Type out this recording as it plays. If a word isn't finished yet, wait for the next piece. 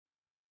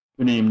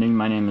Good evening,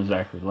 my name is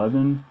Zachary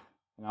Levin,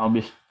 and I'll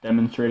be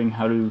demonstrating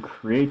how to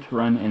create,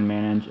 run, and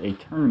manage a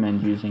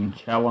tournament using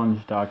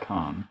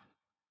Challonge.com.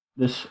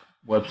 This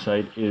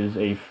website is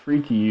a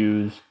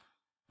free-to-use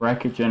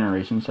bracket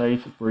generation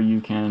site where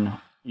you can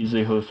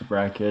easily host a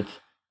bracket,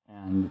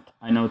 and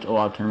I know a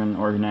lot of tournament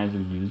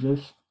organizers use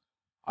this.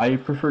 I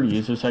prefer to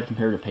use this site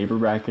compared to paper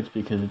brackets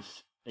because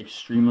it's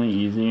extremely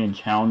easy, and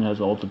Challenge has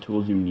all the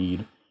tools you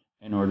need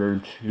in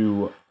order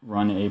to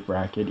run a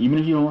bracket, even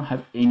if you don't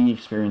have any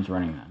experience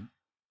running them.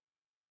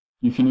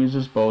 You can use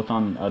this both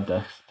on a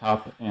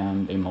desktop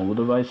and a mobile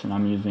device, and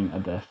I'm using a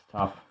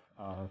desktop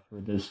for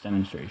this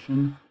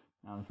demonstration.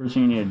 Now, the first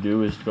thing you need to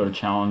do is to go to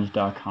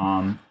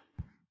challenge.com,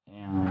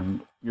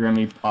 and you're going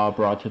to be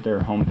brought to their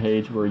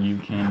homepage where you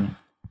can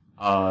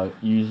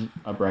use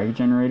a bracket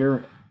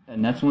generator,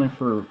 and that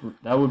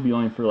would be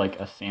only for like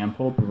a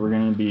sample, but we're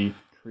going to be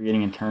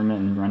creating a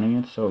tournament and running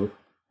it. So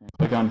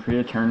click on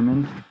create a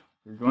tournament.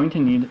 You're going to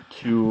need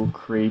to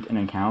create an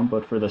account,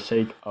 but for the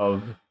sake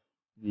of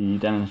the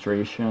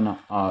demonstration,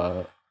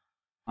 I'm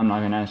not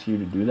going to ask you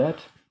to do that.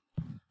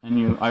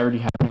 And I already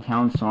have an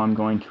account, so I'm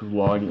going to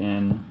log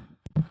in.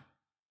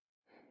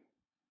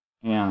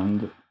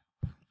 And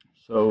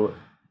so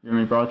you're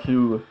going to be brought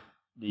to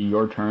the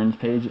Your Turns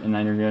page, and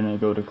then you're going to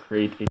go to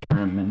create a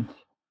tournament.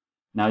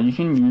 Now you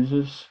can use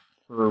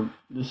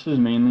this is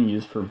mainly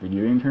used for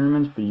video game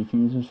tournaments, but you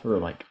can use this for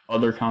like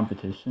other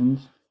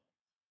competitions.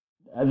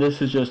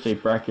 This is just a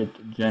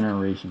bracket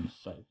generation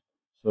site.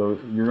 So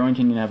you're going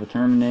to need to have a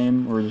tournament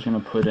name. We're just going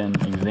to put in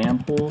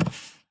example,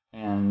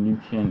 and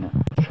you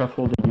can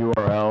shuffle the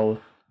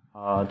URL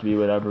to be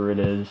whatever it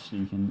is. So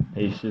you can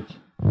paste it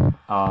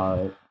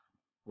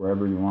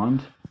wherever you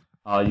want.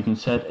 You can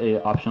set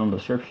a optional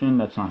description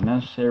that's not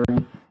necessary.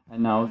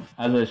 And now,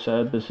 as I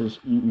said,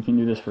 you can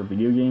do this for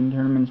video game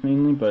tournaments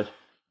mainly, but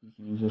you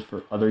can use this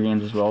for other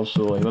games as well.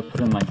 So like, let's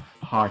put in like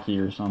hockey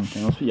or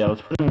something.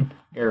 Let's put in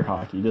air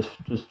hockey just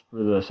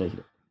for the sake of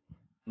it.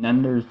 And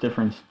then there's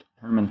different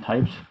tournament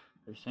types.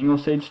 There's single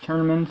stage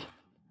tournament,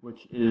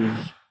 which is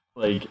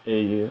like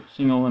a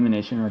single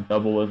elimination or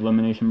double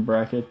elimination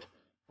bracket,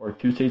 or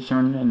two-stage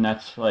tournament, and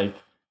that's like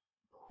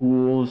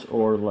pools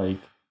or like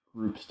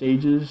group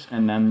stages,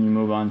 and then you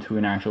move on to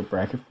an actual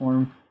bracket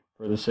form.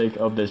 For the sake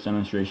of this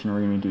demonstration, we're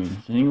going to be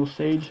doing single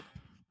stage,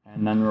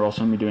 and then we're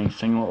also going to be doing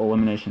single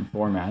elimination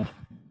format.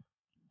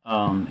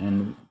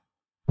 And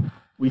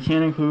we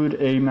can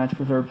include a match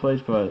for third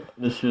place, but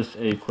this is just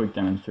a quick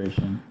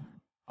demonstration.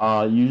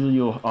 Usually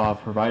you'll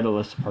provide a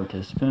list of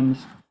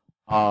participants,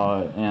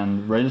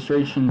 and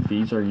registration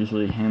fees are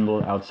usually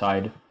handled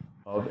outside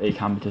of a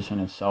competition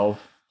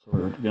itself, so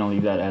we're going to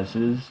leave that as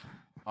is.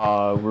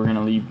 We're going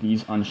to leave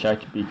these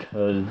unchecked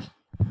because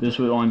this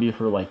would only be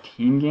for like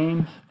team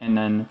games, and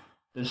then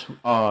this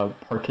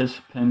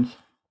participant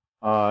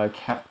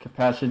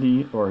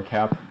capacity or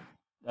cap,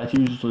 that's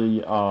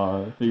usually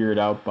figured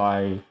out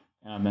by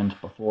an event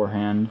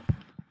beforehand.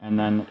 And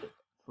then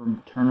for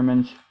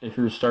tournaments, if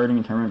you're starting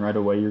a tournament right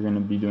away, you're going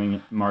to be doing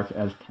it marked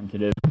as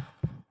tentative,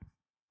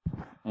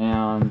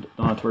 and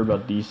don't have to worry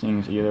about these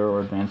things either or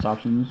advanced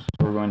options.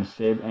 So we're going to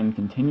save and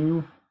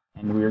continue,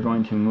 and we are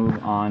going to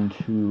move on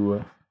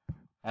to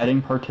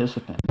adding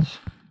participants.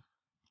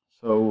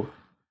 So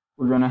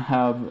we're gonna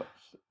have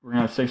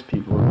 6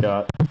 people. We've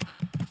got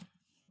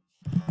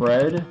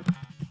Fred,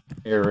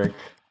 Eric,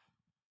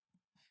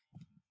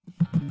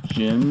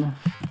 Jim,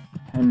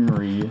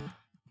 Henry,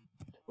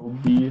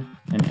 Toby,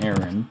 and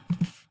Aaron.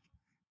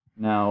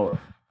 Now,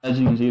 as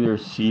you can see,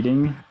 there's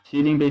seeding.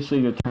 Seeding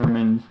basically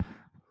determines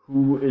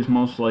who is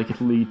most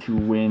likely to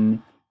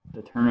win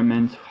the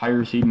tournament.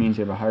 Higher seed means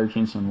you have a higher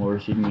chance, and lower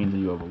seed means that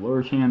you have a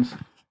lower chance.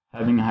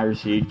 Having a higher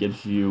seed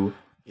gives you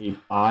a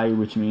bye,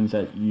 which means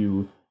that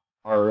you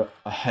are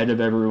ahead of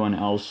everyone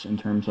else in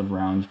terms of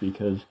rounds,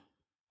 because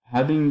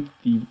having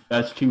the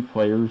best 2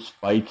 players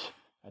fight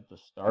at the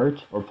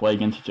start or play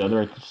against each other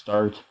at the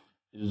start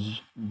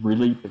is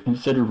really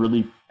considered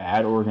really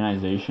bad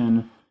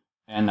organization,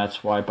 and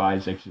that's why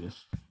buys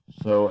exist.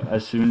 So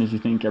as soon as you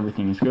think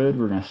everything is good,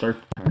 we're going to start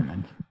the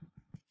tournament.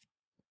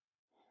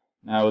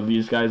 Now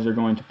these guys are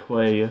going to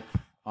play,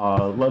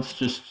 let's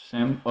just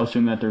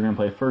assume that they're going to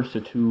play first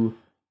to 2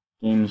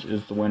 games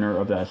is the winner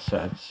of that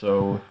set.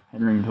 So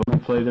Henry and Toby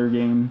play their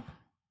game,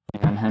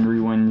 and Henry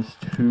wins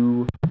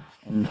 2,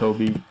 and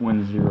Toby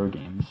wins 0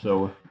 games.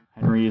 So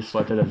Henry is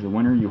selected as the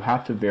winner. You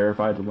have to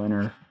verify the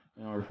winner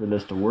in order for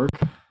this to work.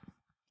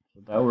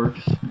 So that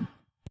works.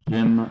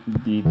 Jim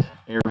beat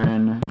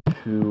Aaron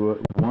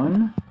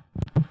 2-1.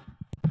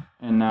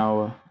 And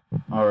now,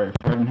 alright,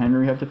 Fred and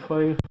Henry have to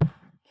play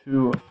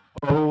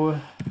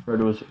 2-0.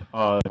 Fred was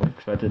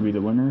expected to be the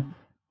winner.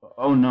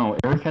 Oh no,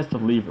 Eric has to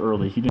leave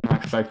early. He did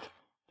not expect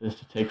this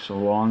to take so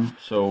long.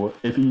 So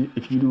if you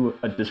do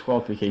a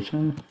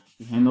disqualification,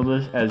 you handle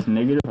this as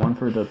 -1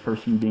 for the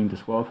person being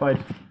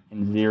disqualified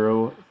and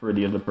 0 for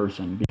the other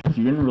person, because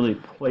you didn't really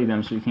play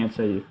them, so you can't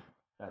say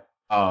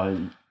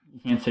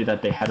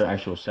that they had an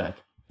actual set.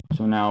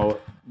 So now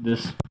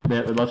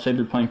let's say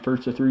they're playing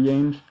first to 3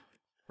 games.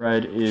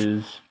 Fred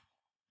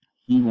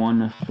he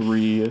won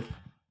 3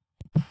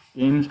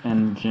 games,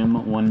 and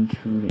Jim won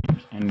 2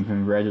 games. And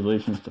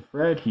congratulations to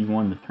Fred, he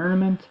won the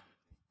tournament,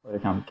 or the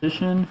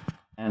competition.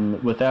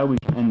 And with that, we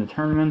can end the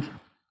tournament,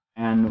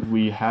 and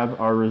we have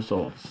our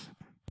results.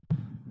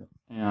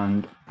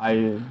 And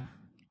I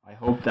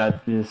hope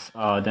that this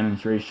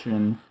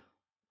demonstration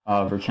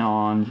for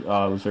Challenge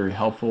was very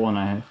helpful, and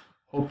I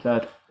hope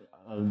that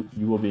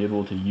you will be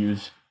able to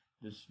use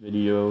this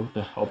video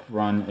to help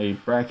run a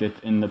bracket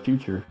in the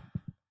future.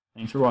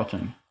 Thanks for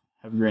watching.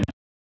 Have a great night.